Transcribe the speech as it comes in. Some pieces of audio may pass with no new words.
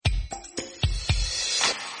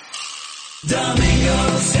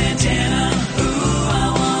Domingo Santana, ooh,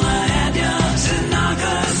 I wanna have ya.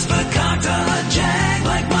 Tanaka's Fakakta, Jag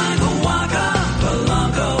like Michael Waka,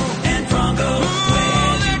 Polanco and Franco.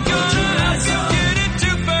 Where you go to get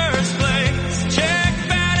into first place. Check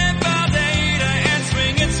batting Valdeta and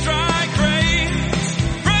swinging strike rates.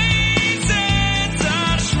 Raisins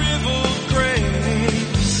are shriveled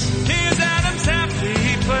grapes. Here's Adam's happy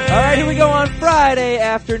place. All right, here we go on Friday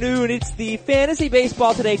afternoon. It's the Fantasy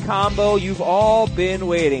Baseball Today combo you've all been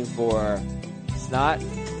waiting for. It's not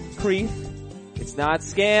Creeth. It's not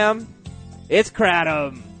Scam. It's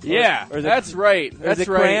Kratom. Yeah, that's right. That's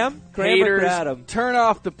right. Cram? Cram Haters, or Kratom? turn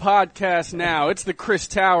off the podcast now. It's the Chris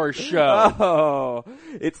Towers Show. Oh,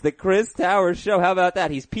 it's the Chris Towers Show. How about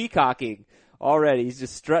that? He's peacocking already. He's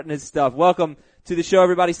just strutting his stuff. Welcome to the show,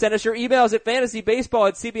 everybody. Send us your emails at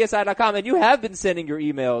fantasybaseball@cbsi.com, and you have been sending your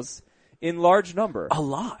emails in large number. A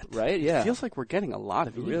lot. Right? Yeah. It feels like we're getting a lot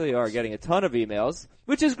of emails. We really are getting a ton of emails,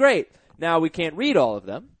 which is great. Now, we can't read all of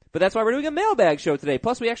them, but that's why we're doing a mailbag show today.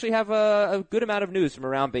 Plus, we actually have a good amount of news from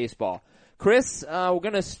around baseball. Chris, we're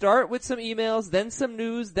going to start with some emails, then some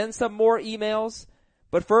news, then some more emails.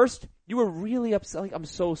 But first, you were really upset. Like, I'm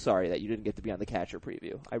so sorry that you didn't get to be on the catcher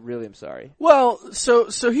preview. I really am sorry. Well,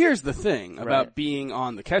 so here's the thing about Right. being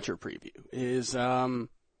on the catcher preview is, I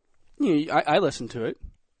listened to it.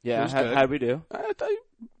 Yeah, It was good. how'd we do?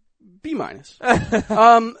 B minus.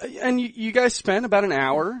 And you guys spent about an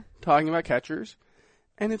hour talking about catchers,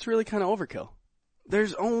 and it's really kind of overkill.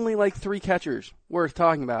 There's only like 3 catchers worth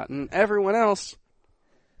talking about, and everyone else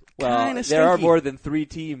Well, kind of there are more than 3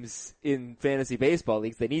 teams in fantasy baseball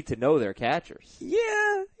leagues. They need to know their catchers.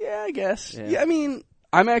 Yeah, I guess. Yeah. Yeah, I mean,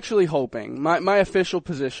 I'm actually hoping, my official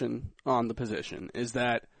position on the position is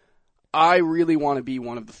that I really want to be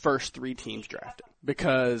one of the first 3 teams drafted.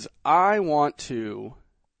 Because I want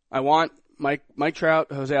Mike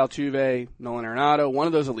Trout, Jose Altuve, Nolan Arenado, one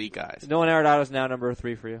of those elite guys. Nolan Arenado's now number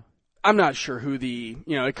 3 for you. I'm not sure who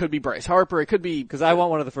it could be Bryce Harper, it could be... Because I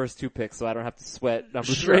want one of the first 2 picks, so I don't have to sweat number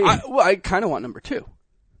 3. Sure, I kind of want number 2.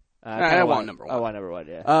 I want number 1. I want number 1,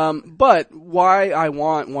 yeah. But why I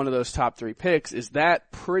want one of those top 3 picks is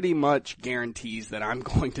that pretty much guarantees that I'm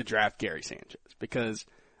going to draft Gary Sanchez. Because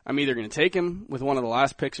I'm either going to take him with one of the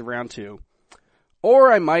last picks of round 2,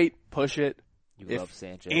 or I might push it. You love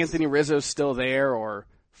Sanchez. Anthony Rizzo's still there, or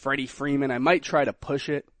Freddie Freeman. I might try to push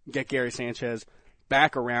it, get Gary Sanchez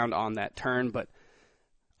back around on that turn, but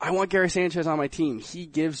I want Gary Sanchez on my team. He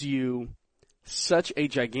gives you such a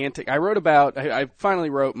gigantic... I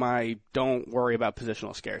finally wrote my Don't Worry About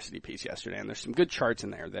Positional Scarcity piece yesterday, and there's some good charts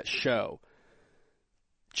in there that show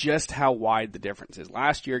just how wide the difference is.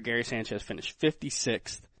 Last year, Gary Sanchez finished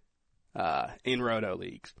 56th in Roto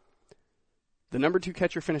leagues. The number 2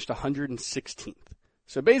 catcher finished 116th.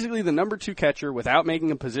 So basically the number 2 catcher, without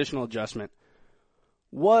making a positional adjustment,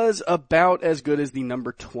 was about as good as the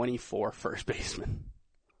number 24 first baseman.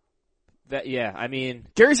 I mean...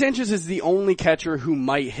 Gary Sanchez is the only catcher who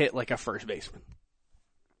might hit like a first baseman.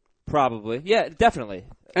 Probably. Yeah, definitely.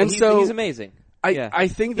 And he's amazing. I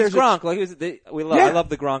think there's Gronk. I love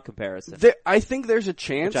the Gronk comparison. I think there's a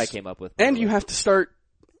chance. Which I came up with. And you have to start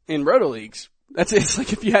in Roto leagues. It's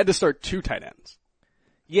like if you had to start 2 tight ends.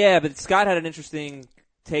 Yeah, but Scott had an interesting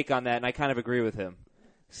take on that, and I kind of agree with him.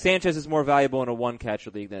 Sanchez is more valuable in a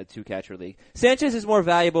 1-catcher league than a 2-catcher league. Sanchez is more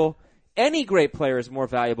valuable. Any great player is more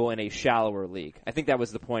valuable in a shallower league. I think that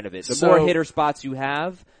was the point of it. The more hitter spots you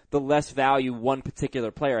have, the less value one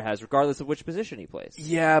particular player has, regardless of which position he plays.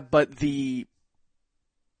 Yeah, but the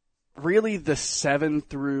 7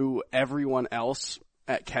 through everyone else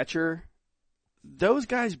at catcher, those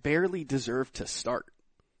guys barely deserve to start.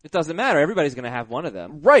 It doesn't matter. Everybody's going to have one of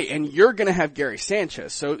them. Right, and you're going to have Gary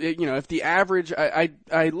Sanchez. So, if the average, I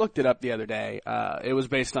looked it up the other day. It was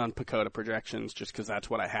based on Pacoda projections just because that's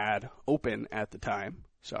what I had open at the time.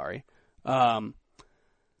 Sorry. I'm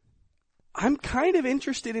kind of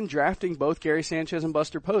interested in drafting both Gary Sanchez and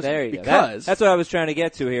Buster Posey. There you go. Because that's what I was trying to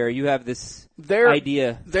get to here. You have this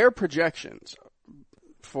idea. Their projections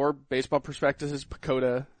for Baseball Prospectus'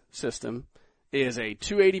 Pacoda system is a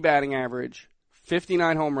 280 batting average,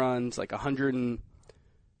 59 home runs, like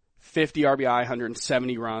 150 RBI,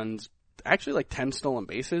 170 runs, actually like 10 stolen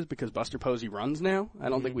bases because Buster Posey runs now. I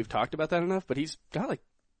don't think we've talked about that enough, but he's got like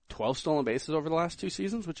 12 stolen bases over the last 2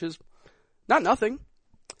 seasons, which is not nothing.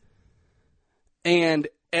 And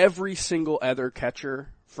every single other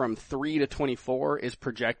catcher from 3 to 24 is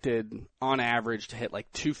projected on average to hit like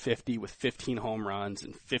 250 with 15 home runs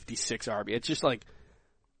and 56 RBI. It's just like,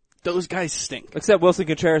 those guys stink. Except Wilson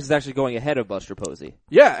Contreras is actually going ahead of Buster Posey.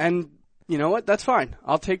 Yeah, and You know what? That's fine.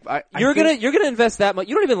 I'll take. You're gonna invest that much.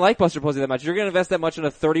 You don't even like Buster Posey that much. You're gonna invest that much in a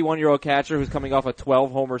 31-year-old catcher who's coming off a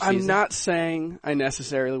 12-homer season. I'm not saying I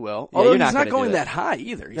necessarily will. Yeah, Although you're he's not not going do it. that high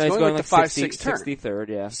either. He's No, going like the 5-6 turn. 63rd,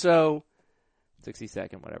 yeah. So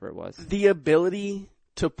 62nd, whatever it was. the ability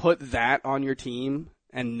to put that on your team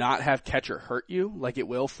and not have catcher hurt you like it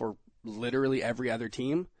will for literally every other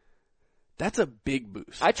team, that's a big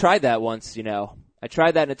boost. I tried that once, I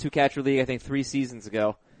tried that in a 2-catcher league, I think 3 seasons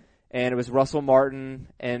ago. And it was Russell Martin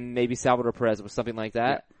and maybe Salvador Perez. It was something like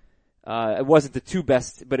that. Yeah. It wasn't the 2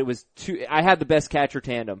 best, but it was 2. I had the best catcher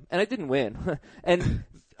tandem, and I didn't win. And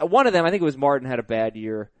one of them, I think it was Martin, had a bad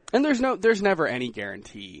year. And there's never any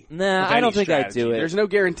guarantee. Nah, of I any don't think I'd strategy. do it. There's no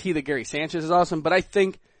guarantee that Gary Sanchez is awesome, but I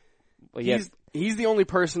think Well, yeah. he's the only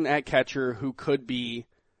person at catcher who could be,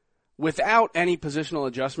 without any positional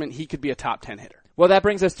adjustment, he could be a top 10 hitter. Well, that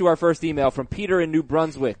brings us to our first email from Peter in New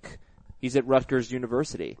Brunswick. He's at Rutgers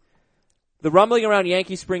University. The rumbling around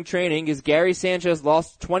Yankee spring training is Gary Sanchez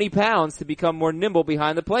lost 20 pounds to become more nimble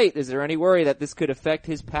behind the plate. Is there any worry that this could affect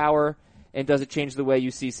his power, and does it change the way you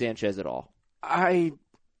see Sanchez at all? I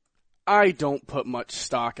don't put much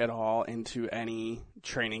stock at all into any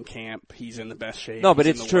training camp. He's in the best shape. No, but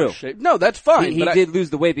He's in it's the true. worst shape. No, that's fine. He but did lose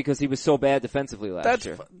the weight because he was so bad defensively last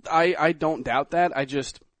year. I don't doubt that.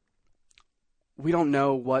 We don't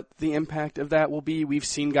know what the impact of that will be. We've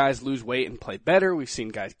seen guys lose weight and play better. We've seen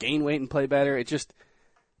guys gain weight and play better. I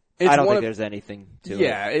don't think there's anything to it.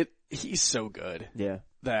 Yeah, he's so good. Yeah.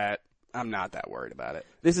 That I'm not that worried about it.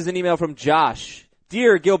 This is an email from Josh.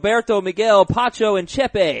 Dear Gilberto, Miguel, Pacho, and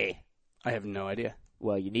Chepe. I have no idea.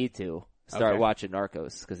 Well, you need to start watching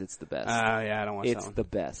Narcos because it's the best. Yeah, I don't watch that It's one. the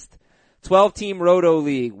best. 12-team Roto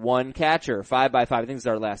League, 1 catcher, 5x5. I think this is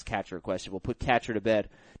our last catcher question. We'll put catcher to bed.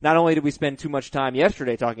 Not only did we spend too much time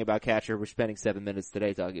yesterday talking about catcher, we're spending 7 minutes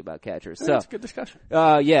today talking about catcher. So That's a good discussion.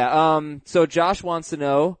 So Josh wants to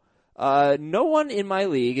know, no one in my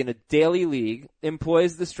league, in a daily league,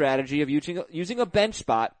 employs the strategy of using a bench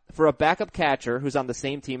spot for a backup catcher who's on the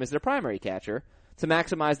same team as their primary catcher to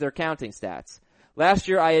maximize their counting stats. Last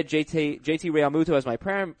year, I had JT Realmuto as my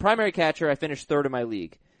primary catcher. I finished 3rd in my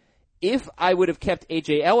league. If I would have kept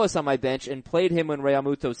A.J. Ellis on my bench and played him when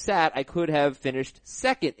Realmuto sat, I could have finished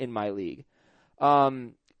 2nd in my league.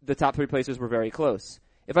 The top 3 places were very close.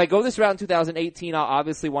 If I go this route in 2018, I'll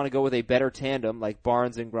obviously want to go with a better tandem like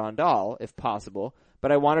Barnes and Grandal, if possible,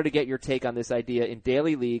 but I wanted to get your take on this idea in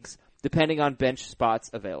daily leagues, depending on bench spots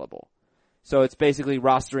available. So it's basically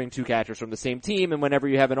rostering 2 catchers from the same team, and whenever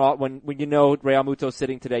you have when you know Realmuto's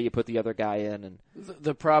sitting today, you put the other guy in. And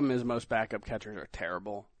The problem is most backup catchers are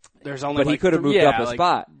terrible. There's only but he could have moved up a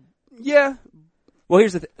spot. Yeah. Well,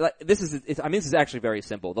 here's the thing. This is actually very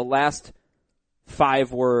simple. The last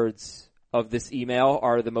 5 words of this email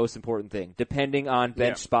are the most important thing, depending on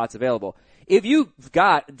bench spots available. If you've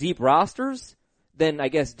got deep rosters, then I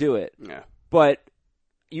guess do it. Yeah. But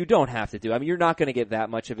you don't have to do. I mean, you're not going to get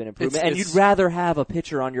that much of an improvement, and you'd rather have a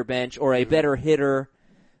pitcher on your bench or a better hitter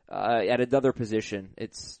at another position.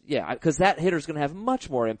 Because that hitter's going to have much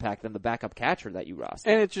more impact than the backup catcher that you roster.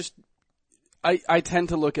 And it just, I tend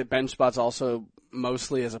to look at bench spots also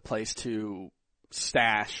mostly as a place to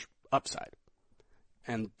stash upside.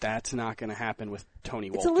 And that's not going to happen with Tony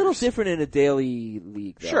Wolters. It's a little different in a daily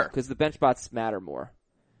league, though. Sure. Because the bench spots matter more.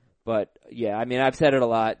 But, yeah, I mean, I've said it a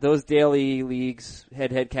lot. Those daily leagues,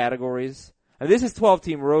 head-to-head categories. I mean, this is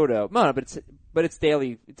 12-team Roto. No, but it's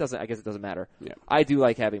daily. I guess it doesn't matter. Yeah. I do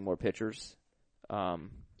like having more pitchers. But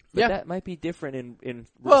that might be different in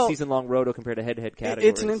season-long Roto compared to head-to-head categories.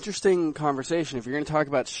 It's an interesting conversation. If you're going to talk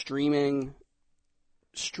about streaming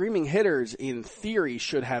hitters, in theory,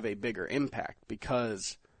 should have a bigger impact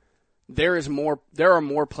because there are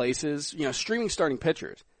more places, streaming starting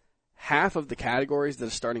pitchers. Half of the categories that a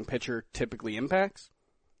starting pitcher typically impacts,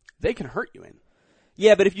 they can hurt you in.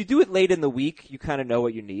 Yeah, but if you do it late in the week, you kind of know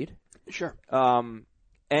what you need. Sure.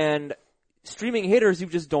 And streaming hitters, you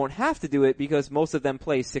just don't have to do it because most of them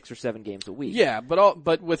play 6 or 7 games a week. Yeah,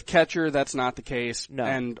 but with catcher, that's not the case. No.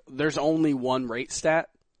 And there's only one rate stat.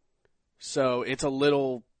 So there's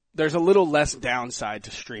a little less downside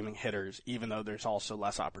to streaming hitters, even though there's also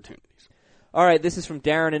less opportunities. All right, this is from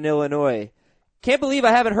Darren in Illinois. Can't believe I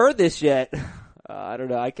haven't heard this yet. I don't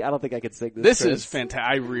know. I don't think I could sing this. This is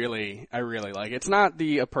fantastic. I really like it. It's not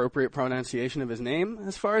the appropriate pronunciation of his name,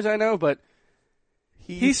 as far as I know, but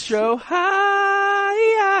he's so high,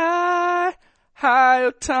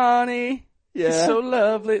 Ohtani. Yeah. He's so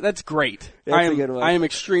lovely. That's great. That's a good one. I am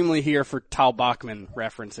extremely here for Tal Bachman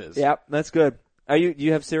references. Yep, that's good. Do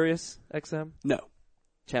you have Sirius XM? No.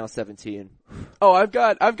 Channel 17. Oh, I've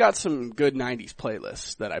got some good 90s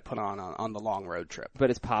playlists that I put on the long road trip. But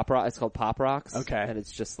it's pop rock. It's called Pop Rocks. Okay. And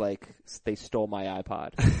it's just like they stole my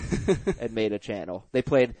iPod and made a channel. They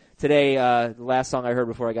played today, the last song I heard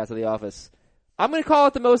before I got to the office. I'm going to call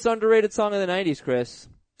it the most underrated song of the 90s, Chris.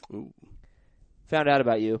 Ooh. Found Out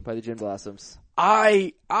About You by the Gin Blossoms.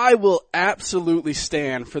 I will absolutely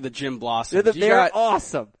stand for the Gin Blossoms. They're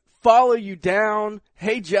awesome. Follow You Down.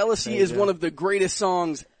 Hey Jealousy is one of the greatest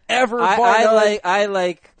songs ever. I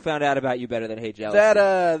like Found Out About You better than Hey Jealousy.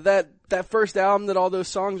 That first album that all those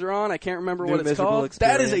songs are on, I can't remember what it's Miserable called.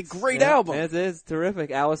 Experience. That is a great album. It is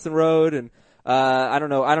terrific. Allison Road and I don't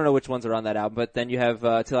know which ones are on that album, but then you have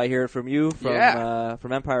Till I Hear It From You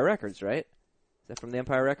from Empire Records, right? Is that from the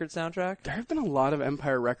Empire Records soundtrack? There have been a lot of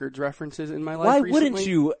Empire Records references in my life Why recently. wouldn't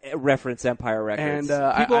you reference Empire Records?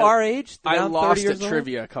 And people our age, I around lost 30 at years old?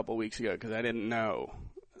 trivia a couple weeks ago because I didn't know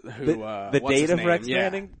who The what's date his of name? Rex Yeah.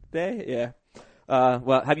 Manning Day? Yeah.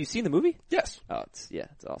 Well, have you seen the movie? Yes. Oh, it's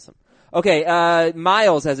awesome. Okay,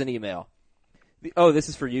 Miles has an email. This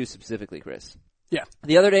is for you specifically, Chris. Yeah.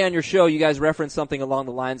 The other day on your show, you guys referenced something along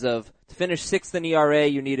the lines of, to finish 6th in ERA,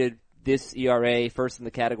 you needed this ERA. First in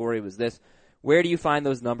the category was this. Where do you find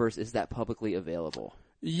those numbers? Is that publicly available?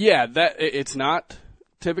 Yeah, it's not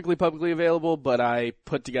typically publicly available, but I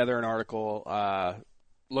put together an article.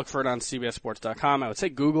 Look for it on CBSSports.com. I would say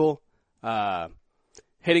Google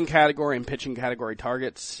hitting category and pitching category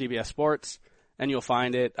targets, CBS Sports, and you'll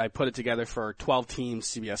find it. I put it together for 12 teams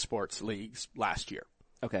CBS Sports leagues last year.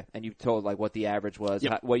 Okay, and you told like what the average was,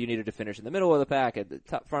 Yep. what you needed to finish in the middle of the pack, at the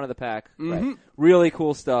top front of the pack. Mm-hmm. Right. Really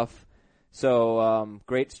cool stuff. So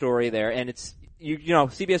great story there, and it's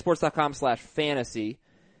CBSSports.com/fantasy.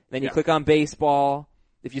 Then you click on baseball.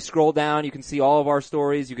 If you scroll down, you can see all of our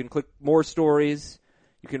stories. You can click more stories.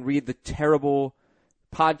 You can read the terrible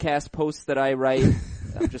podcast posts that I write.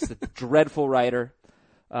 I'm just a dreadful writer.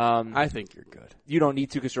 I think you're good. You don't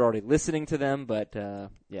need to because you're already listening to them, but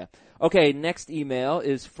yeah. Okay, next email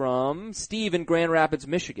is from Steve in Grand Rapids,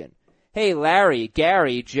 Michigan. Hey, Larry,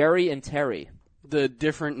 Gary, Jerry, and Terry. The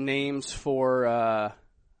different names for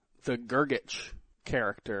the Gergich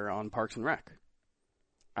character on Parks and Rec.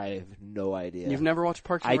 I have no idea. You've never watched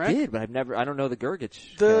Parks and Rec? I did, but I don't know the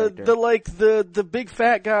Gergich character. The big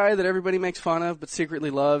fat guy that everybody makes fun of but secretly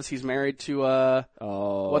loves. He's married to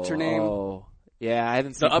what's her name? Oh. Yeah, I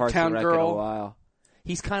haven't seen The Parks Uptown and Rec in a girl. while.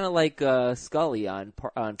 He's kind of like Scully on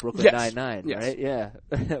Brooklyn Yes. Nine-Nine, Yes. right? Yeah,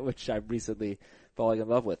 which I'm recently falling in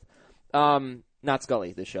love with. Not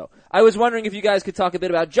Scully, this show. I was wondering if you guys could talk a bit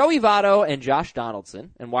about Joey Votto and Josh Donaldson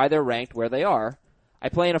and why they're ranked where they are. I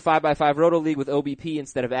play in a 5x5 Roto League with OBP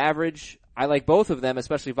instead of average. I like both of them,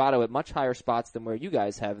 especially Votto, at much higher spots than where you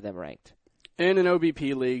guys have them ranked. In an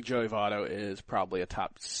OBP league, Joey Votto is probably a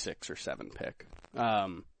top 6 or 7 pick. I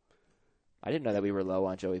didn't know that we were low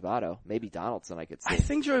on Joey Votto. Maybe Donaldson I could see. I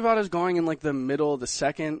think Joey Votto's going in like the middle of the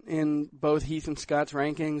second in both Heath and Scott's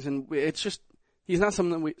rankings, and it's just he's not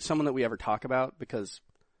someone that we ever talk about because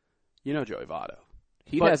you know Joey Votto.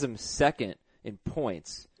 Heath has him second in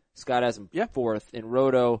points. Scott has him fourth in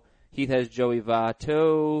Roto. Heath has Joey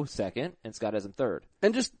Votto second, and Scott has him third.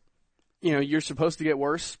 And just, you're supposed to get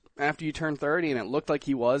worse after you turn 30, and it looked like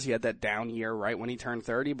he was. He had that down year right when he turned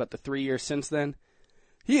 30, but the 3 years since then,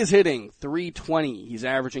 he is hitting .320. He's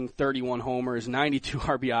averaging 31 homers, 92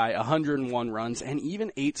 RBI, 101 runs, and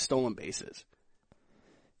even 8 stolen bases.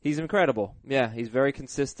 He's incredible. Yeah, he's very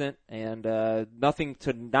consistent, and nothing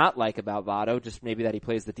to not like about Votto, just maybe that he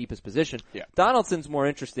plays the deepest position. Yeah. Donaldson's more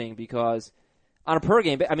interesting because on a per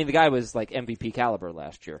game, the guy was like MVP caliber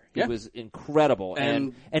last year. He was incredible,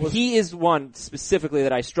 and he is one specifically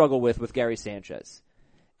that I struggle with Gary Sanchez,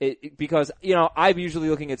 because I'm usually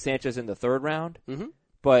looking at Sanchez in the third round,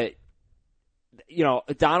 but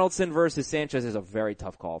Donaldson versus Sanchez is a very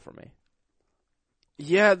tough call for me.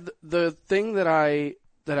 Yeah, the thing that I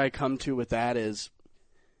come to with that is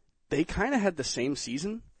they kind of had the same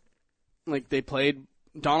season. Like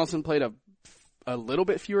Donaldson played a little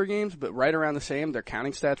bit fewer games, but right around the same. Their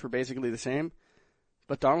counting stats were basically the same.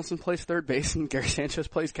 But Donaldson plays third base and Gary Sanchez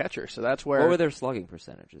plays catcher. So that's where. What were their slugging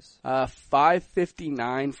percentages?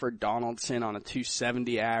 559 for Donaldson on a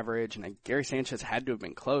 270 average, and Gary Sanchez had to have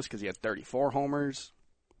been close because he had 34 homers.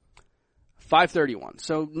 531.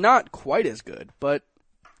 So not quite as good, but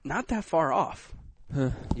not that far off.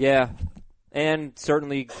 Yeah, and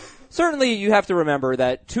certainly you have to remember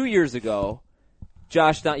that 2 years ago,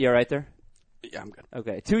 you're right there? Yeah, I'm good.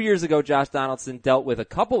 Okay, 2 years ago, Josh Donaldson dealt with a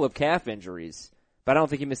couple of calf injuries, but I don't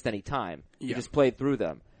think he missed any time. He just played through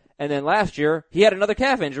them. And then last year, he had another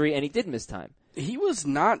calf injury, and he did miss time. He was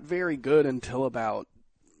not very good until about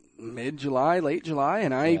mid-July, late July,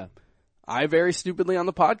 and I very stupidly on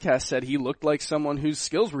the podcast said he looked like someone whose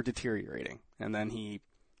skills were deteriorating, and then he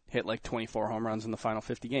hit like 24 home runs in the final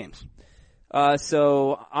 50 games.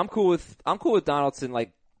 So I'm cool with Donaldson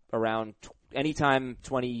like around anytime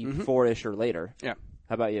 24-ish or later. Yeah.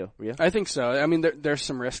 How about you? Rio? I think so. I mean, there's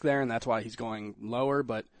some risk there, and that's why he's going lower,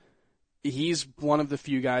 but he's one of the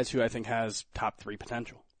few guys who I think has top 3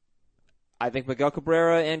 potential. I think Miguel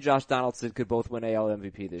Cabrera and Josh Donaldson could both win AL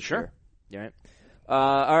MVP this year. All right.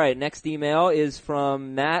 All right, next email is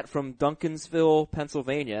from Matt from Duncansville,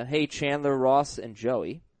 Pennsylvania. Hey, Chandler, Ross, and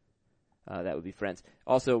Joey. That would be friends.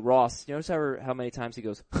 Also, Ross, you notice how many times he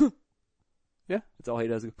goes, huh? Yeah. That's all he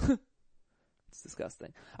does. Huh. It's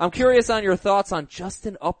disgusting. I'm curious on your thoughts on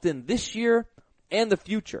Justin Upton this year and the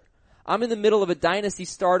future. I'm in the middle of a dynasty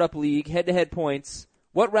startup league, head-to-head points.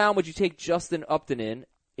 What round would you take Justin Upton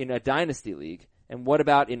in a dynasty league? And what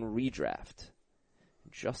about in redraft?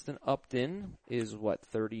 Justin Upton is what,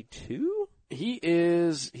 32? He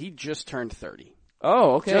just turned 30.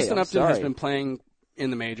 Oh, okay. Justin I'm Upton sorry. has been playing in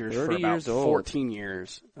the majors for about 14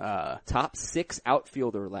 years. Top 6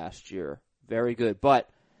 outfielder last year. Very good. But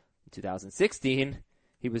in 2016,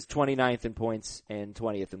 he was 29th in points and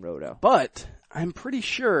 20th in roto. But I'm pretty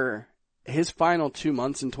sure his final 2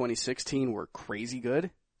 months in 2016 were crazy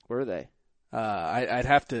good. Were they? I'd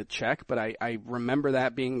have to check, but I remember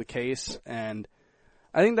that being the case, and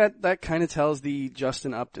I think that kind of tells the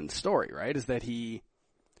Justin Upton story, right? Is that he's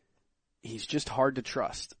just hard to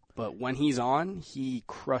trust. But when he's on, he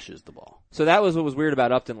crushes the ball. So that was what was weird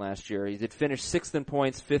about Upton last year. He did finish 6th in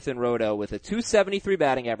points, 5th in roto with a 273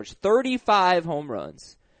 batting average, 35 home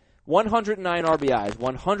runs, 109 RBIs,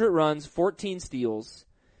 100 runs, 14 steals,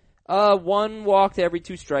 1 walk to every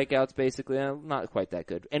 2 strikeouts, basically. Not quite that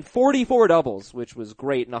good. And 44 doubles, which was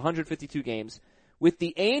great in 152 games. With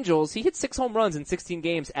the Angels, he hit 6 home runs in 16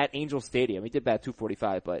 games at Angel Stadium. He did bat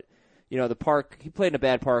 245, but the park, he played in a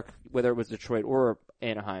bad park, whether it was Detroit or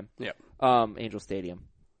Anaheim. Yep. Angel Stadium.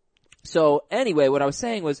 So anyway, what I was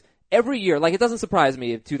saying was every year, like it doesn't surprise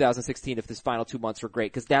me in 2016 if this final 2 months were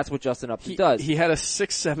great because that's what Justin Upton does. He had a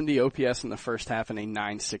 670 OPS in the first half and a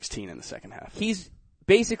 916 in the second half. He's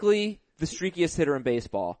basically the streakiest hitter in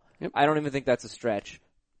baseball. Yep. I don't even think that's a stretch.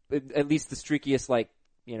 At least the streakiest,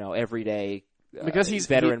 everyday because he's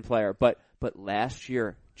veteran player. But last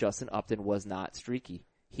year, Justin Upton was not streaky.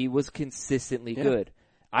 He was consistently good.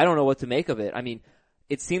 I don't know what to make of it. I mean,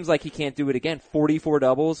 it seems like he can't do it again. 44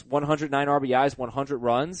 doubles, 109 RBIs, 100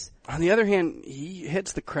 runs. On the other hand, he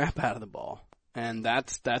hits the crap out of the ball, and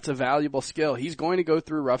that's a valuable skill. He's going to go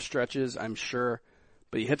through rough stretches, I'm sure,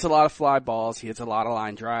 but he hits a lot of fly balls. He hits a lot of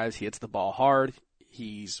line drives. He hits the ball hard.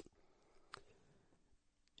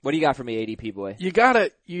 What do you got for me, ADP boy?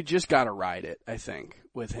 You just gotta ride it, I think,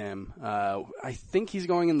 with him. I think he's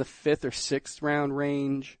going in the 5th or 6th round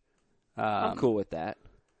range. I'm cool with that.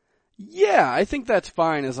 Yeah, I think that's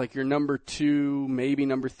fine as like your number 2, maybe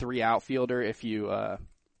number 3 outfielder if you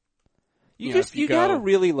You gotta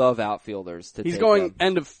really love outfielders to He's take going them.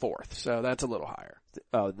 end of 4th, so that's a little higher.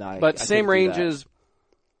 Oh, no. But same range as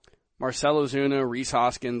Marcell Ozuna, Rhys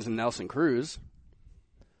Hoskins, and Nelson Cruz.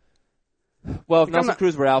 Well, if Nelson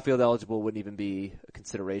Cruz were outfield eligible, it wouldn't even be a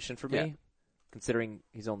consideration for me. Yeah. Considering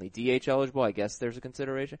he's only DH eligible, I guess there's a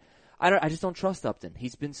consideration. I just don't trust Upton.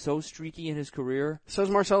 He's been so streaky in his career. So is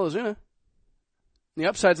Marcell Ozuna. The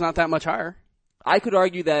upside's not that much higher. I could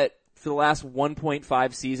argue that for the last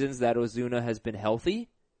 1.5 seasons that Ozuna has been healthy,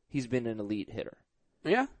 he's been an elite hitter.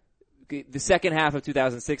 Yeah. The second half of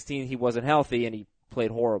 2016, he wasn't healthy and he played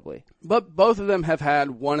horribly. But both of them have had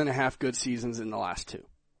 1.5 good seasons in the last 2.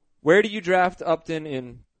 Where do you draft Upton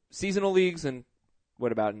in seasonal leagues, and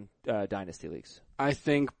what about in dynasty leagues? I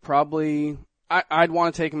think probably I'd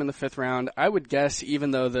want to take him in the 5th round. I would guess,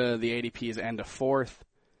 even though the ADP is end of 4th,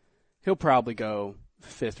 he'll probably go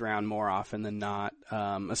 5th round more often than not,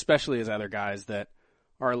 especially as other guys that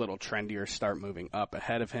are a little trendier start moving up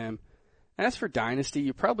ahead of him. As for dynasty,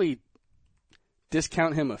 you probably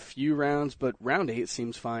discount him a few rounds, but round 8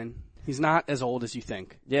 seems fine. He's not as old as you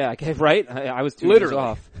think. Yeah, okay, right? I was 2 years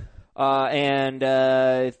off. So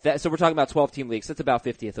we're talking about 12-team leagues. That's about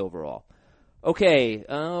 50th overall. Okay,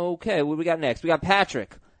 what do we got next? We got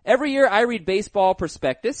Patrick. Every year I read Baseball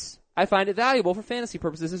Prospectus. I find it valuable for fantasy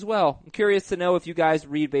purposes as well. I'm curious to know if you guys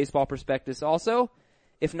read Baseball Prospectus also.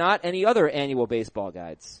 If not, any other annual baseball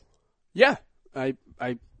guides? Yeah, I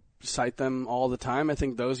cite them all the time. I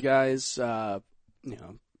think those guys, I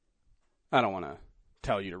don't want to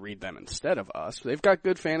tell you to read them instead of us. They've got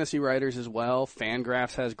good fantasy writers as well.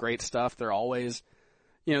 Fangraphs has great stuff. They're always,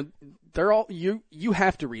 you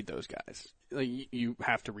have to read those guys. You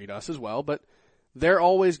have to read us as well, but they're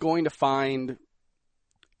always going to find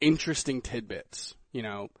interesting tidbits. You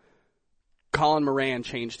know, Colin Moran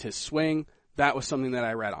changed his swing. That was something that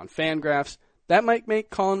I read on Fangraphs. That might make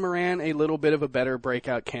Colin Moran a little bit of a better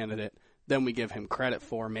breakout candidate than we give him credit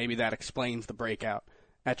for. Maybe that explains the breakout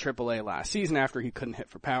at AAA last season after he couldn't hit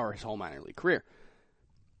for power his whole minor league career.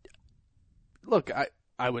 Look,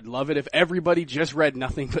 I would love it if everybody just read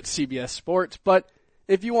nothing but CBS Sports, but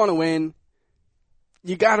if you want to win,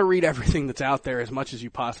 you got to read everything that's out there as much as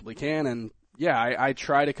you possibly can. And yeah, I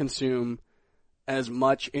try to consume as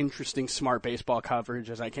much interesting, smart baseball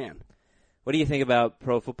coverage as I can. What do you think about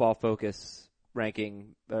Pro Football Focus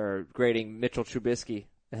ranking or grading Mitchell Trubisky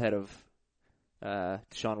ahead of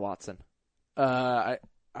Deshaun Watson? I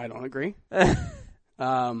don't agree. But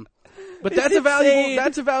that's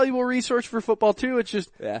a valuable resource for football too. It's just,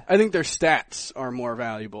 I think their stats are more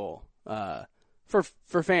valuable,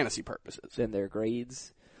 for fantasy purposes than their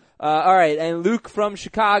grades. All right. And Luke from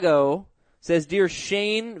Chicago says, Dear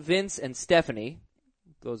Shane, Vince, and Stephanie,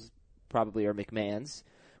 those probably are McMahon's,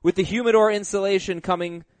 with the humidor insulation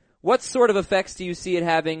coming, what sort of effects do you see it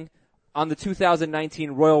having on the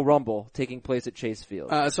 2019 Royal Rumble taking place at Chase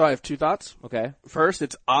Field? So I have two thoughts. Okay. First,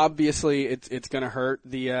 it's obviously it's going to hurt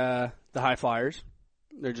the High Flyers.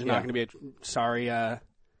 They're just not going to be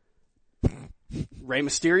Rey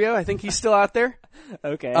Mysterio. I think he's still out there.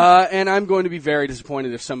 Okay. And I'm going to be very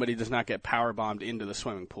disappointed if somebody does not get power bombed into the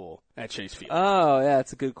swimming pool at Chase Field. Oh, yeah,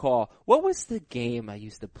 that's a good call. What was the game I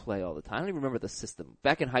used to play all the time? I don't even remember the system.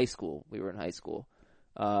 Back in high school, we were in high school.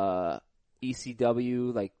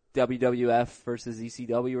 ECW, like WWF versus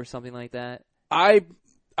ECW or something like that. I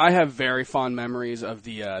have very fond memories of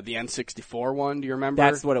the N64 one. Do you remember?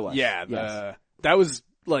 That's what it was. Yeah. Yes. That was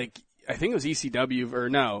like, I think it was ECW or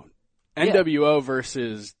no, NWO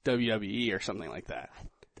versus WWE or something like that.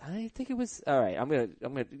 I think it was. All right. I'm gonna.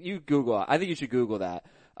 You Google it. I think you should Google that.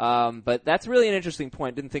 But that's really an interesting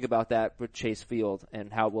point. Didn't think about that with Chase Field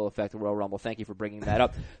and how it will affect the Royal Rumble. Thank you for bringing that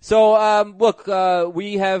up. So, look,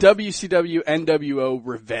 we have WCW NWO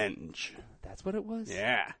Revenge. That's what it was?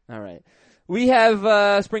 Yeah. All right. We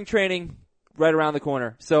have spring training right around the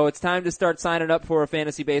corner. So it's time to start signing up for a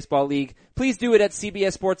fantasy baseball league. Please do it at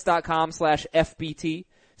cbssports.com/FBT.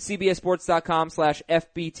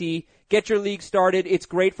 cbssports.com/FBT. Get your league started. It's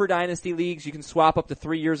great for dynasty leagues. You can swap up to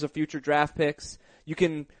 3 years of future draft picks. You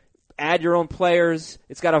can add your own players.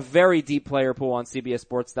 It's got a very deep player pool on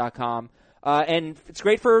cbssports.com. And it's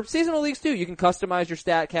great for seasonal leagues too. You can customize your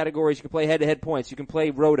stat categories. You can play head-to-head points. You can play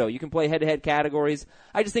roto. You can play head-to-head categories.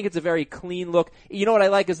 I just think it's a very clean look. You know what I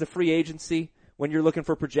like is the free agency. When you're looking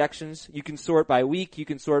for projections, you can sort by week. You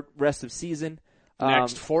can sort rest of season.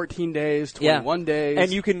 Next 14 days, 21 days.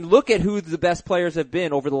 And you can look at who the best players have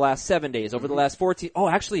been over the last 7 days, over the last 14. Oh,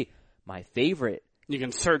 actually, my favorite. You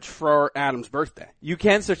can search for Adam's birthday. You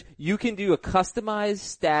can search. You can do a customized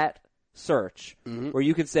stat search where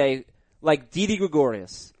you can say, like Didi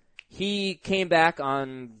Gregorius, he came back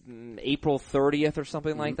on April 30th or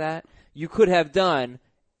something like that. You could have done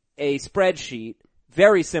a spreadsheet,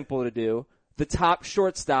 very simple to do, the top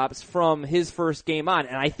shortstops from his first game on,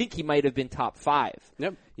 and I think he might have been top 5.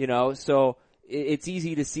 Yep. You know, so it's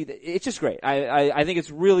easy to see that. It's just great. I think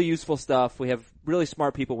it's really useful stuff. We have really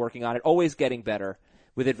smart people working on it, always getting better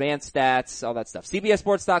with advanced stats, all that stuff.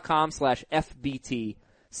 cbssports.com/FBT.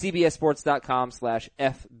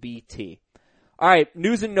 cbssports.com/FBT. All right,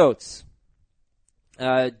 news and notes.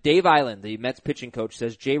 Dave Island, the Mets pitching coach,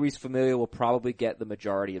 says Jeurys Familia will probably get the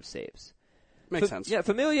majority of saves. Makes sense. Yeah,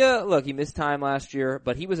 Familia, look, he missed time last year,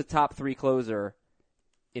 but he was a top 3 closer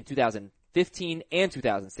in 2015 and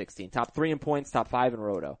 2016. Top 3 in points, top 5 in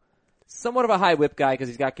roto. Somewhat of a high whip guy because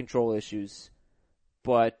he's got control issues.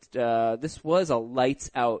 But this was a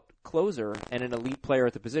lights-out closer and an elite player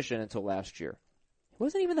at the position until last year. It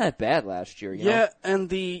wasn't even that bad last year, you know? And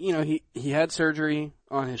he had surgery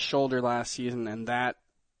on his shoulder last season, and that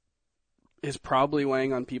is probably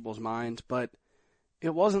weighing on people's minds, but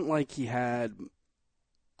it wasn't like he had,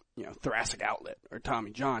 thoracic outlet or Tommy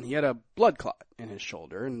John. He had a blood clot in his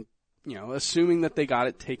shoulder, and, assuming that they got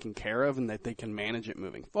it taken care of and that they can manage it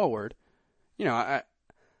moving forward,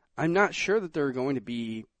 I'm not sure that there are going to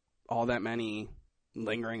be all that many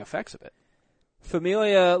lingering effects of it.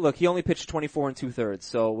 Familia, look, he only pitched 24 2/3,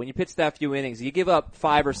 so when you pitch that few innings, you give up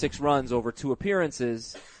 5 or 6 runs over 2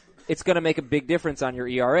 appearances, it's going to make a big difference on your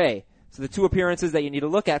ERA. So the 2 appearances that you need to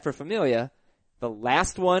look at for Familia, the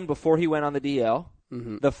last one before he went on the DL,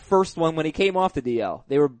 the first one when he came off the DL,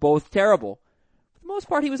 they were both terrible. For the most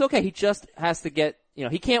part, he was okay. He just has to get,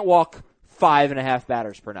 he can't walk 5.5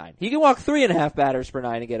 batters per 9. He can walk 3.5 batters per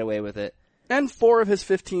 9 and get away with it. And 4 of his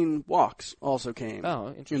 15 walks also came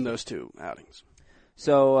in those 2 outings.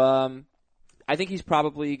 So I think he's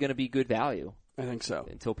probably going to be good value I think so.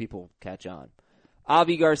 until people catch on.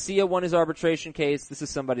 Avi Garcia won his arbitration case. This is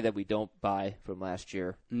somebody that we don't buy from last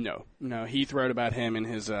year. No. Heath wrote about him in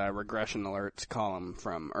his regression alerts column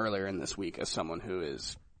from earlier in this week as someone who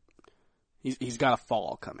is he's got a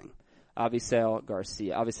fall coming. Avisail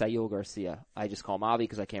Garcia. I just call him Avi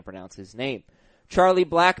because I can't pronounce his name. Charlie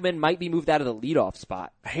Blackmon might be moved out of the leadoff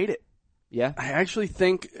spot. I hate it. Yeah? I actually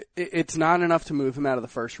think it's not enough to move him out of the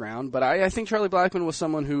first round, but I think Charlie Blackmon was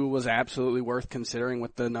someone who was absolutely worth considering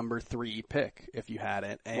with the number 3 pick if you had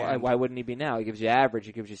it. And Why wouldn't he be now? He gives you average,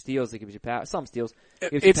 he gives you steals, he gives you power. Some steals.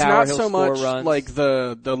 It's power, not he'll so score much runs. like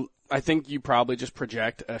the. I think you probably just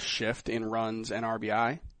project a shift in runs and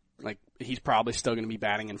RBI. Like he's probably still going to be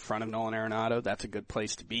batting in front of Nolan Arenado. That's a good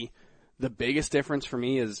place to be. The biggest difference for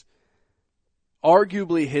me is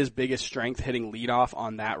arguably his biggest strength hitting leadoff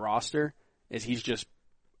on that roster is he's just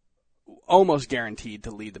almost guaranteed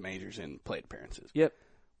to lead the majors in plate appearances. Yep.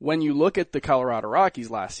 When you look at the Colorado Rockies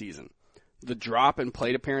last season, the drop in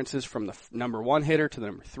plate appearances from the number 1 hitter to the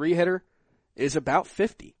number 3 hitter is about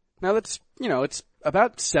 50. Now that's, it's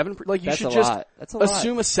about 7. Like you That's should a just lot. That's a lot.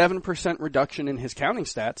 assume a 7% reduction in his counting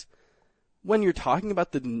stats. When you're talking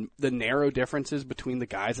about the narrow differences between the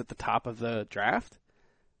guys at the top of the draft,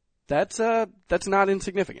 that's not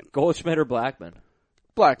insignificant. Goldschmidt or Blackmon?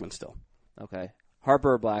 Blackmon still. Okay.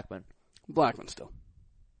 Harper or Blackmon? Blackmon still.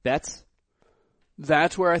 Betts?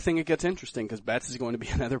 That's where I think it gets interesting because Betts is going to be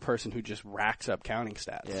another person who just racks up counting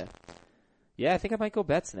stats. Yeah. Yeah, I think I might go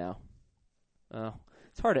Betts now.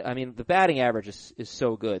 It's hard. The batting average is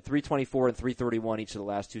so good. 324 and 331 each of the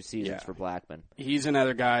last 2 seasons for Blackmon. He's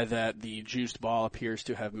another guy that the juiced ball appears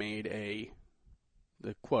to have made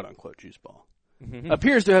the quote-unquote juiced ball,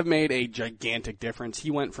 appears to have made a gigantic difference. He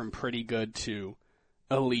went from pretty good to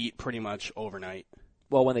elite pretty much overnight.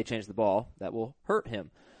 Well, when they change the ball, that will hurt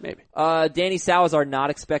him. Maybe. Danny Salazar not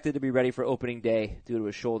expected to be ready for opening day due to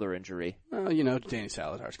a shoulder injury. Well, Danny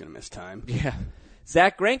Salazar's going to miss time. Yeah.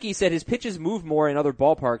 Zach Greinke said his pitches move more in other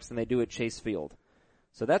ballparks than they do at Chase Field.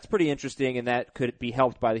 So that's pretty interesting, and that could be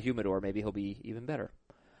helped by the humidor. Maybe he'll be even better.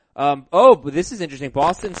 But this is interesting.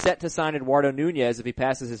 Boston set to sign Eduardo Nunez if he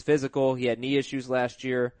passes his physical. He had knee issues last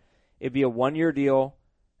year. It'd be a 1-year deal.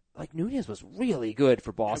 Like, Nunez was really good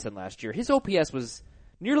for Boston last year. His OPS was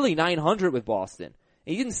nearly 900 with Boston.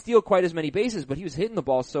 He didn't steal quite as many bases, but he was hitting the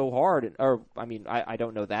ball so hard. I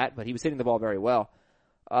don't know that, but he was hitting the ball very well.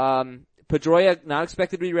 Pedroia, not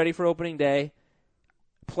expected to be ready for opening day.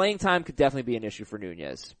 Playing time could definitely be an issue for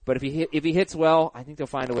Nunez. But if he hits well, I think they'll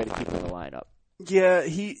find a way to keep him in the lineup. Yeah,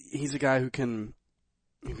 he's a guy who can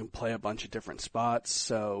play a bunch of different spots.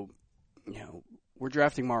 So, we're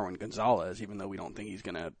drafting Marwin Gonzalez, even though we don't think he's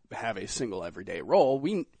going to have a single everyday role.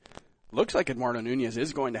 Looks like Eduardo Nunez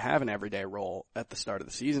is going to have an everyday role at the start of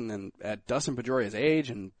the season, and at Dustin Pedroia's age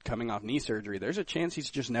and coming off knee surgery, there's a chance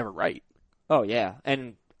he's just never right. Oh, yeah.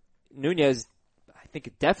 And Nunez, I think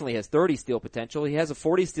it definitely has 30 steal potential. He has a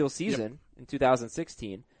 40 steal season in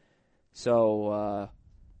 2016. So,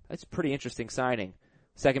 that's a pretty interesting signing.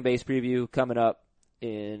 Second base preview coming up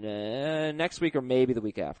in next week or maybe the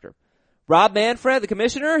week after. Rob Manfred, the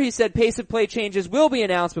commissioner, he said pace of play changes will be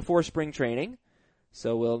announced before spring training.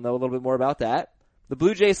 So we'll know a little bit more about that. The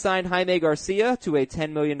Blue Jays signed Jaime Garcia to a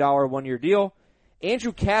 $10 million 1-year deal.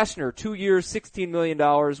 Andrew Kashner, 2 years, $16 million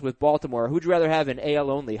with Baltimore. Who'd you rather have in AL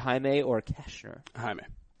only, Jaime or Kashner? Jaime,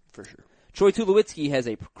 for sure. Troy Tulowitzki has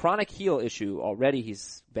a chronic heel issue already.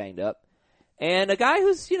 He's banged up. And a guy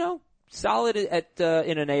who's, solid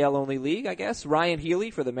in an AL only league, I guess. Ryan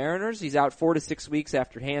Healy for the Mariners. He's out 4 to 6 weeks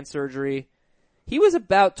after hand surgery. He was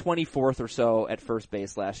about 24th or so at first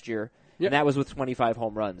base last year. Yep. And that was with 25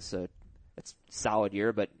 home runs, so it's a solid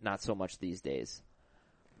year, but not so much these days.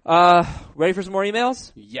 Ready for some more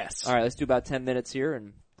emails? Yes. All right, let's do about 10 minutes here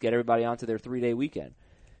and get everybody onto their 3-day weekend.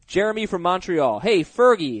 Jeremy from Montreal. Hey,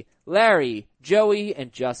 Fergie, Larry, Joey,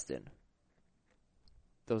 and Justin.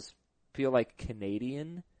 Those feel like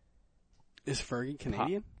Canadian? Is Fergie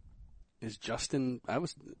Canadian? Is Justin... I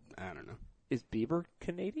don't know. Is Bieber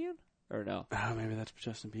Canadian? Or no? Oh, maybe that's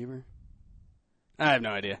Justin Bieber. I have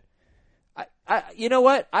no idea. You know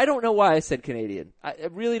what? I don't know why I said Canadian. I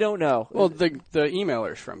really don't know. Well, the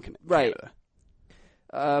emailer's from Canada. Right.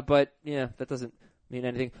 But, that doesn't mean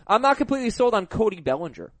anything. I'm not completely sold on Cody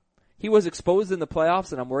Bellinger. He was exposed in the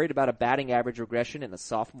playoffs, and I'm worried about a batting average regression in the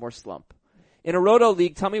sophomore slump. In a Roto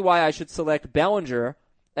League, tell me why I should select Bellinger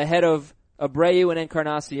ahead of Abreu and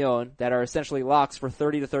Encarnacion that are essentially locks for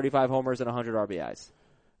 30 to 35 homers and 100 RBIs.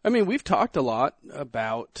 We've talked a lot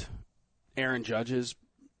about Aaron Judge's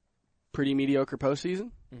pretty mediocre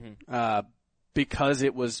postseason because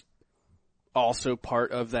it was also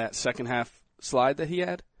part of that second half slide that he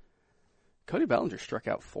had, Cody Bellinger struck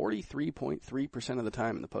out 43.3% of the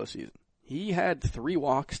time in the postseason. He had 3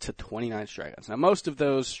 walks to 29 strikeouts. Now, most of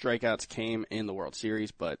those strikeouts came in the World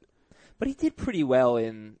Series, but he did pretty well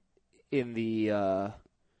in he did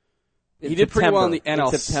pretty well in the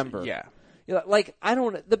NL in September. Yeah. Like,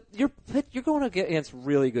 you're going against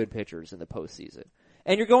really good pitchers in the postseason.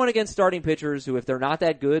 And you're going against starting pitchers who, if they're not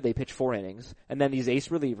that good, they pitch 4 innings, and then these ace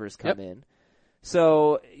relievers come in.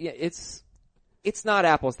 So, yeah, it's not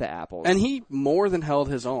apples to apples. And he more than held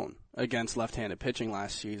his own against left-handed pitching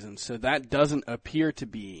last season, so that doesn't appear to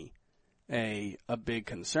be a big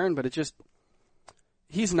concern, but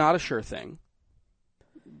he's not a sure thing.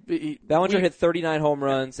 Bellinger hit 39 home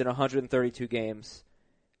runs in 132 games.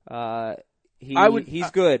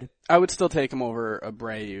 He's good. I would still take him over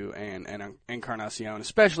Abreu and Encarnacion,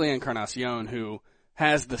 especially Encarnacion, who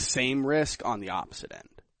has the same risk on the opposite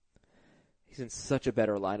end. He's in such a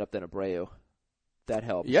better lineup than Abreu. That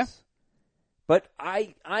helps. Yeah. But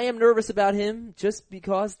I am nervous about him just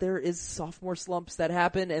because there is sophomore slumps that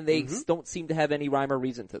happen, and they don't seem to have any rhyme or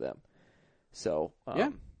reason to them. So,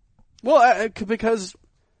 yeah. Well, because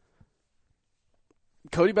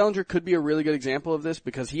Cody Bellinger could be a really good example of this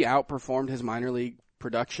because he outperformed his minor league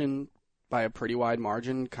production by a pretty wide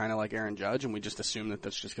margin, kind of like Aaron Judge, and we just assume that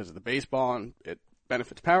that's just because of the baseball and it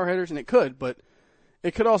benefits power hitters, and it could, but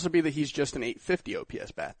it could also be that he's just an 850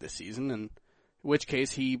 OPS bat this season, and in which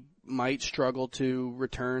case he might struggle to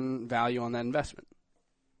return value on that investment.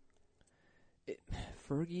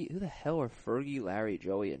 Fergie, who the hell are Fergie, Larry,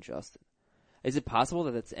 Joey, and Justin? Is it possible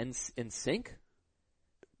that it's in sync?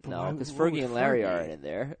 No, because Fergie and Larry aren't in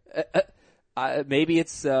there. Maybe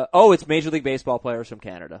it's it's Major League Baseball players from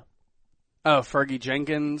Canada. Oh, Fergie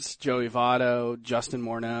Jenkins, Joey Votto, Justin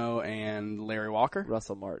Morneau, and Larry Walker?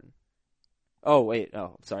 Russell Martin. Oh, wait.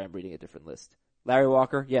 Oh, sorry, I'm reading a different list. Larry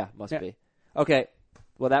Walker? Yeah, must be. Okay.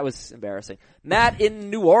 Well, that was embarrassing. Matt in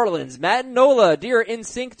New Orleans. Matt and Nola, dear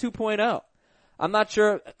NSYNC 2.0. I'm not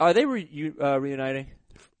sure. Are they reuniting?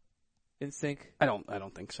 NSYNC? I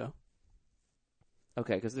don't think so.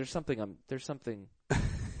 Okay, because there's something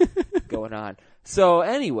going on. So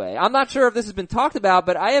anyway, I'm not sure if this has been talked about,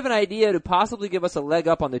 but I have an idea to possibly give us a leg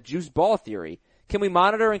up on the juice ball theory. Can we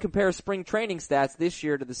monitor and compare spring training stats this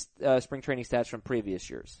year to the spring training stats from previous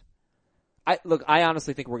years? I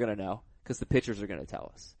honestly think we're going to know because the pitchers are going to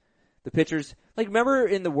tell us. The pitchers, like, remember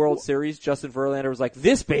in the World Series, Justin Verlander was like,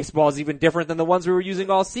 this baseball is even different than the ones we were using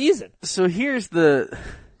all season. So here's the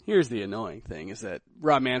annoying thing is that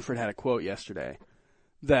Rob Manfred had a quote yesterday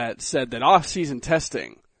that said that off-season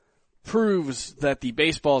testing proves that the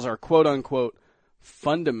baseballs are quote-unquote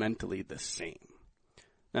fundamentally the same.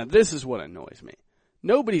 Now, this is what annoys me.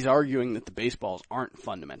 Nobody's arguing that the baseballs aren't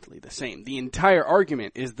fundamentally the same. The entire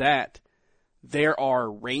argument is that there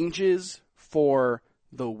are ranges for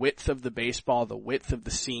the width of the baseball, the width of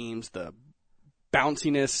the seams, the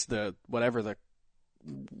bounciness, the whatever the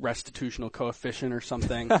restitutional coefficient or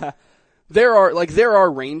something. There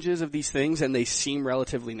are ranges of these things, and they seem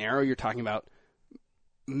relatively narrow. You're talking about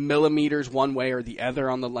millimeters one way or the other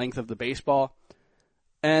on the length of the baseball.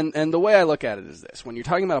 And the way I look at it is this. When you're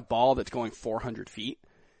talking about a ball that's going 400 feet,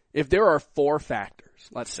 if there are 4 factors,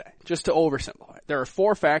 let's say, just to oversimplify it, there are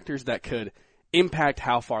 4 factors that could impact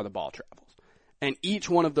how far the ball travels. And each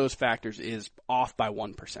one of those factors is off by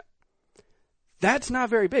 1%. That's not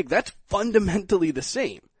very big. That's fundamentally the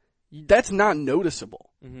same. That's not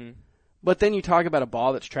noticeable. Mm-hmm. But then you talk about a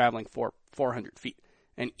ball that's traveling 400 feet,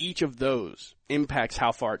 and each of those impacts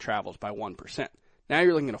how far it travels by 1%. Now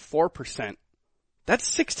you're looking at a 4%. That's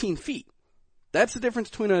 16 feet. That's the difference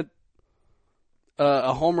between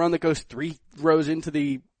a home run that goes 3 rows into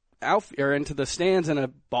the into the stands and a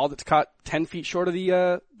ball that's caught 10 feet short of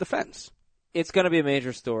the fence. It's going to be a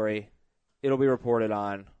major story. It'll be reported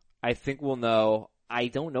on. I think we'll know. I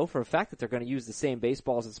don't know for a fact that they're going to use the same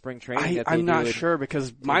baseballs in spring training. I'm not sure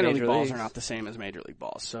because minor league balls are not the same as major league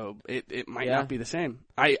balls, so it might not be the same.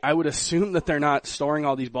 I would assume that they're not storing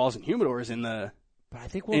all these balls in humidors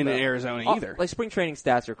in Arizona either. Like spring training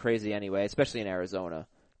stats are crazy anyway, especially in Arizona.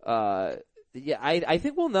 I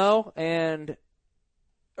think we'll know, and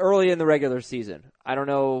early in the regular season. I don't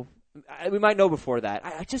know. We might know before that.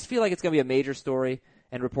 I just feel like it's going to be a major story,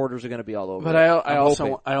 and reporters are going to be all over. But I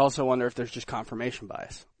also wonder if there's just confirmation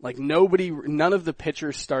bias. Like none of the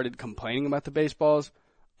pitchers started complaining about the baseballs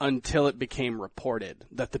until it became reported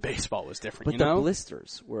that the baseball was different. But the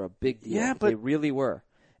blisters were a big deal. Yeah, but they really were.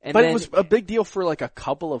 But it was a big deal for like a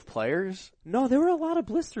couple of players. No, there were a lot of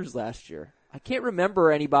blisters last year. I can't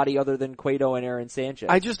remember anybody other than Cueto and Aaron Sanchez.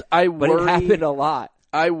 I worry, but it happened a lot.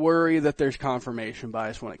 I worry that there's confirmation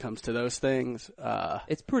bias when it comes to those things.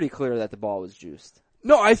 It's pretty clear that the ball was juiced.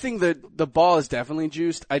 No, I think that the ball is definitely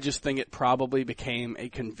juiced. I just think it probably became a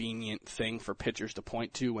convenient thing for pitchers to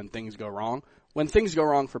point to when things go wrong. When things go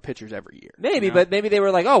wrong for pitchers every year. Maybe, you know? but maybe they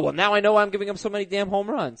were like, oh, well, now I know why I'm giving up so many damn home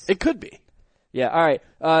runs. It could be. Yeah, all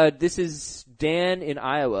right. This is Dan in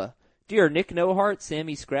Iowa. Dear Nick Nohart,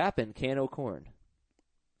 Sammy Scrapp, and Can O'Corn.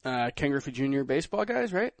 Ken Griffey Jr. baseball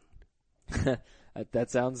guys, right? That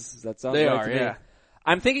sounds They right are, to me. yeah.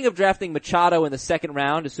 I'm thinking of drafting Machado in the second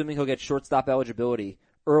round, assuming he'll get shortstop eligibility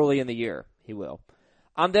early in the year. He will.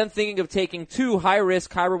 I'm then thinking of taking 2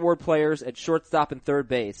 high-risk, high-reward players at shortstop and third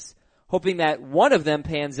base, hoping that one of them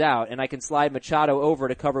pans out and I can slide Machado over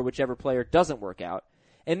to cover whichever player doesn't work out.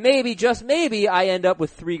 And maybe, just maybe, I end up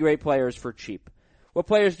with 3 great players for cheap. What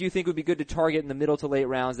players do you think would be good to target in the middle to late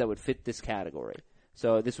rounds that would fit this category?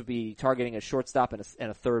 So this would be targeting a shortstop and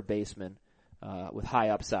a third baseman with high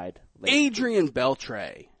upside. Late. Adrian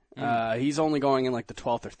Beltre. He's only going in like the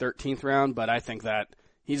 12th or 13th round, but I think that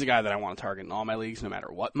he's a guy that I want to target in all my leagues no matter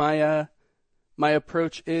what my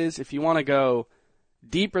approach is. If you want to go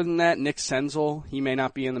deeper than that, Nick Senzel, he may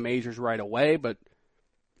not be in the majors right away, but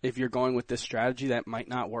if you're going with this strategy, that might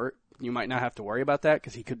not work. You might not have to worry about that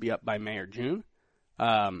because he could be up by May or June.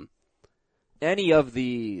 Any of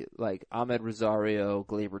the, like, Ahmed Rosario,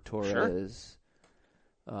 Gleyber Torres,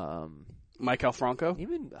 Michael Franco,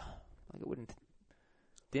 even, like, it wouldn't,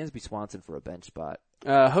 Dansby Swanson for a bench spot.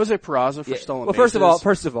 Jose Peraza for stolen Well, bases.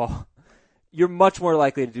 first of all, you're much more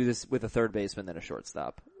likely to do this with a third baseman than a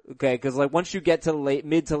shortstop. Okay, because like once you get to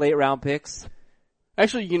mid to late round picks,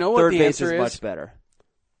 actually, you know what third the base answer is much better.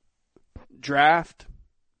 Draft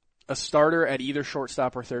a starter at either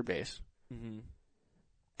shortstop or third base. Mm-hmm.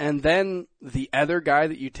 And then the other guy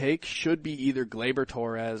that you take should be either Gleyber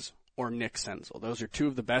Torres or Nick Senzel. Those are 2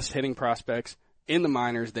 of the best hitting prospects in the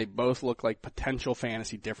minors. They both look like potential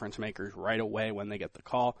fantasy difference makers right away when they get the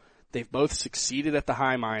call. They've both succeeded at the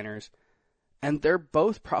high minors. And they're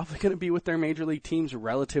both probably going to be with their major league teams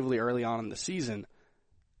relatively early on in the season.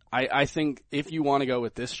 I think if you want to go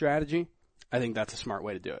with this strategy, I think that's a smart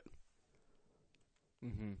way to do it.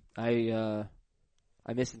 Mm-hmm.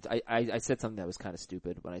 I said something that was kind of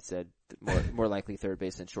stupid when I said more likely third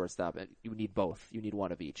base than shortstop. And you need both. You need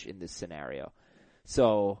one of each in this scenario.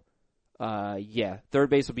 So, yeah, third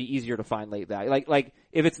base will be easier to find late value. Like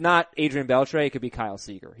if it's not Adrian Beltre, it could be Kyle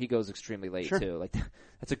Seager. He goes extremely late too. Like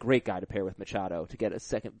that's a great guy to pair with Machado to get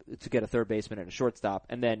a third baseman and a shortstop.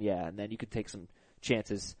 And then you could take some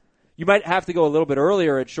chances. You might have to go a little bit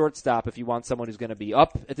earlier at shortstop if you want someone who's going to be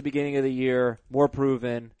up at the beginning of the year, more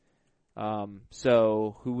proven.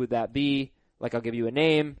 So who would that be? Like, I'll give you a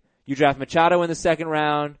name. You draft Machado in the second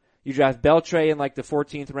round. You draft Beltre in like the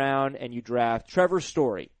 14th round, and you draft Trevor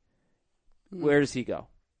Story. Where does he go?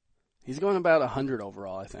 He's going about 100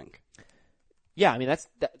 overall, I think. Yeah, I mean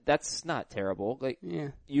that's not terrible. Like, Yeah.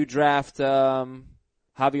 you draft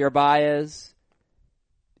Javier Baez,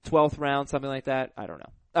 12th round, something like that. I don't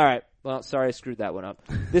know. All right. Well, sorry I screwed that one up.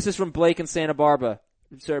 This is from Blake in Santa Barbara.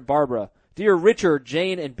 Dear Richard,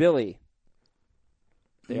 Jane, and Billy.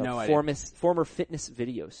 They are former fitness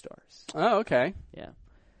video stars. Oh, okay. Yeah.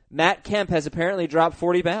 Matt Kemp has apparently dropped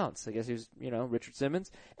 40 pounds. I guess he was, Richard Simmons.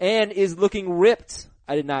 And is looking ripped.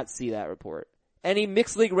 I did not see that report. Any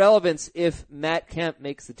mixed league relevance if Matt Kemp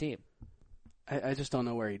makes the team? I just don't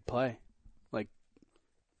know where he'd play. Like,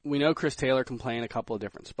 we know Chris Taylor can play in a couple of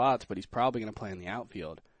different spots, but he's probably going to play in the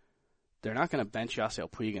outfield. They're not going to bench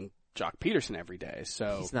Yasiel Puig and Jock Peterson every day,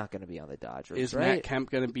 so he's not going to be on the Dodgers. Is right? Matt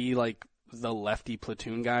Kemp going to be like the lefty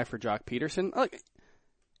platoon guy for Jock Peterson? Like,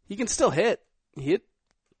 he can still hit. He hit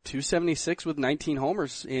 276 with 19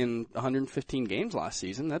 homers in 115 games last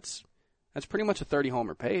season. That's pretty much a 30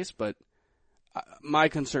 homer pace, but my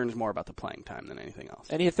concern is more about the playing time than anything else.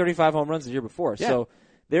 And he had 35 home runs the year before, Yeah. so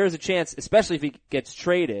there is a chance, especially if he gets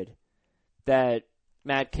traded, that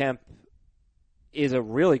Matt Kemp is a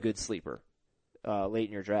really good sleeper late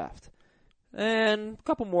in your draft. And a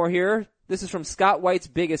couple more here. This is from Scott White's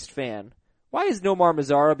biggest fan. Why is Nomar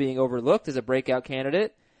Mazara being overlooked as a breakout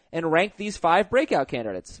candidate? And rank these 5 breakout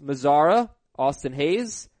candidates. Mazara, Austin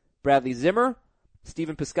Hayes, Bradley Zimmer,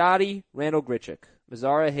 Stephen Piscotty, Randall Grichuk.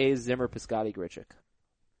 Mazara, Hayes, Zimmer, Piscotty, Grichuk.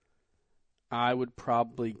 I would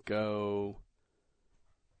probably go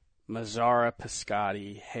Mazara,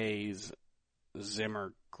 Piscotty, Hayes,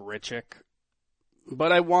 Zimmer, Grichuk.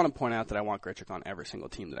 But I want to point out that I want Grichuk on every single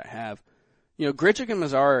team that I have. Grichuk and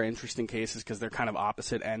Mazara are interesting cases because they're kind of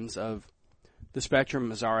opposite ends of the spectrum.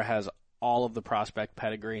 Mazara has all of the prospect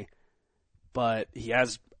pedigree, but he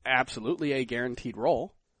has absolutely a guaranteed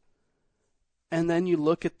role. And then you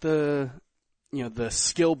look at the the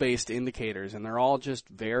skill-based indicators, and they're all just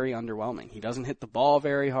very underwhelming. He doesn't hit the ball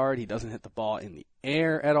very hard. He doesn't hit the ball in the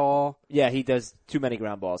air at all. Yeah, he does too many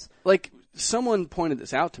ground balls. Like, someone pointed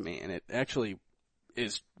this out to me, and it actually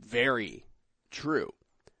is very true.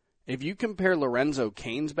 If you compare Lorenzo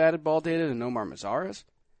Cain's batted ball data to Nomar Mazara's,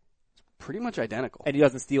 it's pretty much identical. And he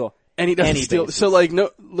doesn't steal. And he doesn't any steal. bases. So,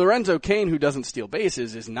 Lorenzo Cain, who doesn't steal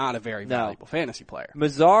bases, is not a very valuable fantasy player.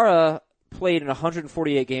 Mazzara played in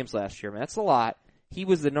 148 games last year. Man, that's a lot. He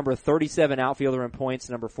was the number 37 outfielder in points,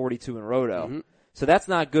 number 42 in roto. Mm-hmm. So that's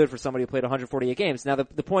not good for somebody who played 148 games. Now, the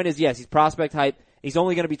point is, yes, he's prospect hype. He's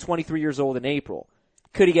only going to be 23 years old in April.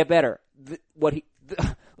 Could he get better?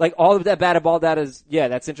 All of that batted ball data is, yeah,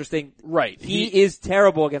 that's interesting. Right. He is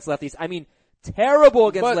terrible against lefties. I mean, terrible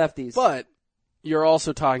against lefties. But you're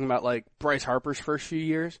also talking about, Bryce Harper's first few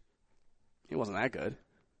years. He wasn't that good.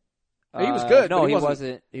 He was good. No, but he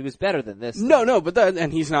wasn't. He was better than this. No, but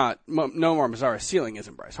and he's not. Nomar Mazara's ceiling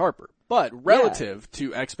isn't Bryce Harper. But relative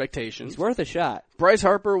to expectations, He's worth a shot. Bryce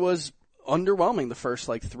Harper was underwhelming the first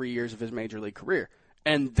 3 years of his major league career.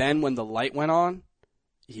 And then when the light went on,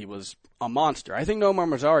 he was a monster. I think Nomar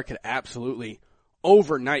Mazara could absolutely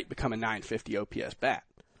overnight become a 950 OPS bat.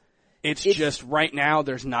 It's just right now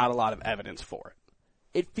there's not a lot of evidence for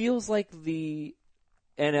it. It feels like the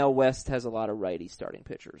NL West has a lot of righty starting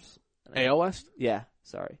pitchers. AL West? Yeah,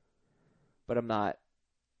 sorry. But I'm not.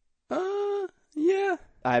 Yeah.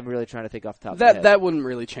 I'm really trying to think off the top of my head. That wouldn't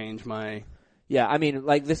really change my... Yeah, I mean,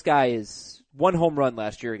 this guy is 1 home run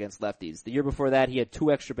last year against lefties. The year before that, he had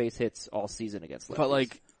 2 extra base hits all season against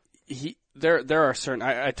lefties. But there are certain...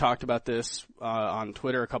 I talked about this on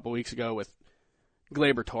Twitter a couple weeks ago with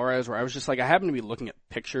Gleyber Torres, where I was just I happened to be looking at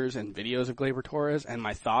pictures and videos of Gleyber Torres, and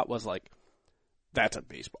my thought was that's a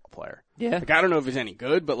baseball player. Yeah. I don't know if he's any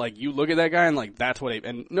good, but you look at that guy and that's what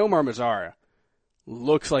and Nomar Mazara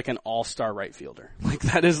looks like an all-star right fielder.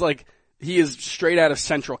 That is he is straight out of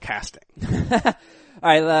Central Casting. All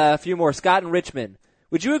right, a few more. Scott and Richmond.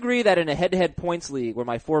 Would you agree that in a head-to-head points league where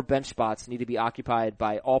my 4 bench spots need to be occupied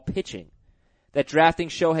by all pitching, that drafting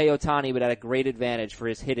Shohei Ohtani would add a great advantage for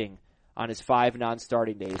his hitting on his 5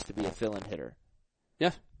 non-starting days to be a fill-in hitter?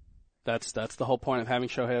 Yeah. That's the whole point of having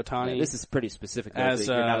Shohei Ohtani. Yeah, this is pretty specific. As,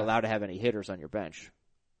 you're not allowed to have any hitters on your bench.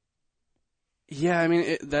 Yeah, I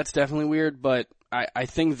mean, that's definitely weird, but I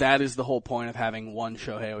think that is the whole point of having one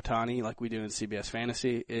Shohei Ohtani, like we do in CBS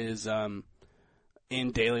Fantasy, is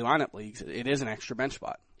in daily lineup leagues. It is an extra bench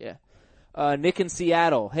spot. Yeah. Nick in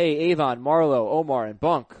Seattle. Hey, Avon, Marlowe, Omar, and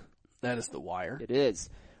Bunk. That is the wire. It is.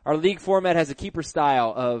 Our league format has a keeper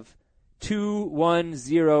style of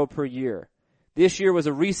 2-1-0 per year. This year was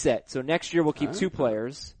a reset, so next year we'll keep 2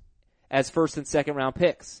 players as first and second round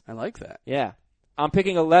picks. I like that. Yeah. I'm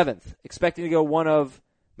picking 11th, expecting to go one of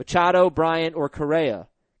Machado, Bryant, or Correa.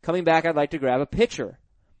 Coming back, I'd like to grab a pitcher.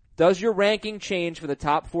 Does your ranking change for the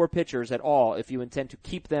top 4 pitchers at all if you intend to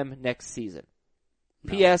keep them next season?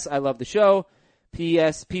 No. P.S. I love the show.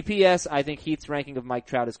 P.P.S. I think Heath's ranking of Mike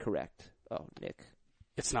Trout is correct. Oh, Nick.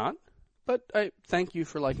 It's not, but I thank you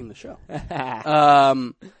for liking the show.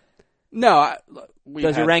 No,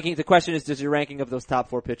 the question is, does your ranking of those top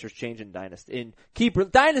 4 pitchers change in Dynasty? In Keeper,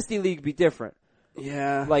 Dynasty League be different.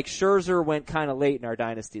 Yeah. Scherzer went kind of late in our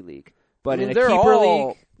Dynasty League. But in a they're Keeper all,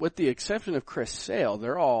 League, with the exception of Chris Sale,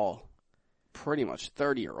 they're all pretty much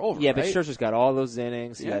 30 or over, yeah, right? but Scherzer's got all those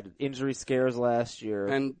innings. He Yeah. had injury scares last year.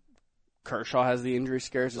 And Kershaw has the injury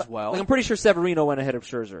scares as well. I'm pretty sure Severino went ahead of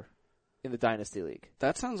Scherzer in the Dynasty League.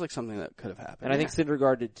 That sounds like something that could have happened. And I think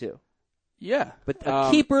Syndergaard did too. Yeah. But a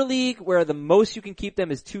Keeper League where the most you can keep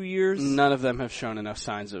them is 2 years. None of them have shown enough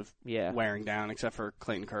signs of Yeah. wearing down, except for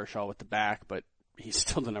Clayton Kershaw with the back, but he's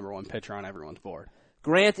still the number 1 pitcher on everyone's board.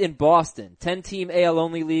 Grant in Boston. 10-team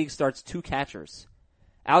AL-only league starts 2 catchers.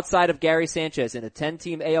 Outside of Gary Sanchez in a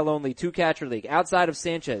 10-team AL-only 2-catcher league, outside of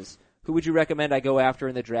Sanchez, who would you recommend I go after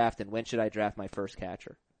in the draft, and when should I draft my first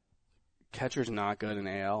catcher? Catcher's not good in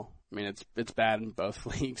AL. I mean, it's bad in both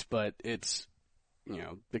leagues, but it's,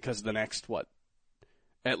 because the next,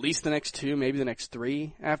 at least the next 2, maybe the next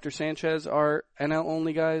 3 after Sanchez are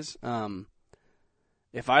NL-only guys.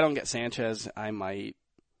 If I don't get Sanchez, I might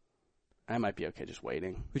be okay just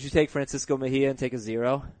waiting. Would you take Francisco Mejia and take a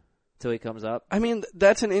 0 until he comes up? I mean,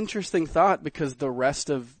 that's an interesting thought because the rest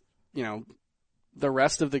of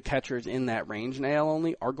the catchers in that range in AL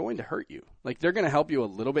only are going to hurt you. They're going to help you a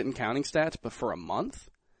little bit in counting stats, but for a month,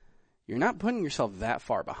 you're not putting yourself that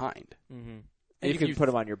far behind. Mm-hmm. And you can put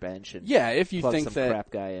him on your bench and if you plug think some that crap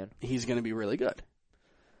guy in. He's going to be really good.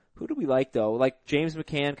 Who do we like, though? James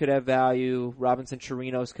McCann could have value. Robinson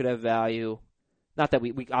Chirinos could have value. Not that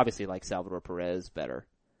we obviously like Salvador Perez better.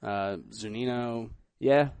 Zunino.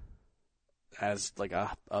 Yeah. as like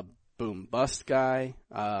a boom bust guy.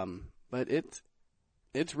 But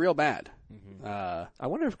it's real bad. I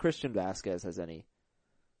wonder if Christian Vasquez has any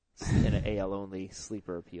in an AL only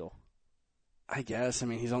sleeper appeal. I guess. I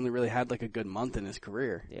mean, he's only really had like a good month in his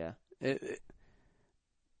career. Yeah.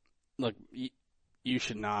 Look, you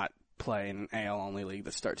should not play in an AL only league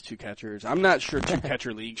that starts 2 catchers. I'm not sure 2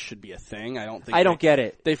 catcher leagues should be a thing. I don't get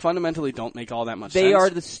it. They fundamentally don't make all that much They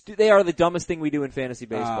sense. they are the dumbest thing we do in fantasy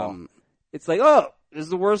baseball. It's like, oh, this is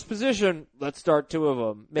the worst position. Let's start 2 of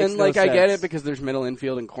them. Makes and no like sense. I get it because there's middle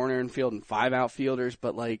infield and corner infield and 5 outfielders,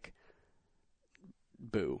 but like,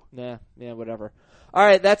 boo. Yeah, whatever. All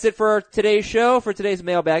right, that's it for today's show, for today's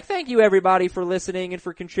mailbag. Thank you, everybody, for listening and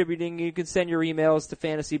for contributing. You can send your emails to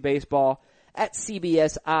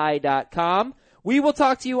fantasybaseball@cbsi.com. We will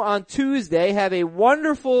talk to you on Tuesday. Have a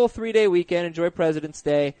wonderful 3-day weekend. Enjoy President's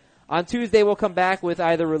Day. On Tuesday, we'll come back with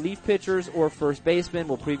either relief pitchers or first baseman.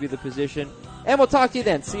 We'll preview the position, and we'll talk to you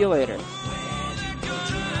then. See you later.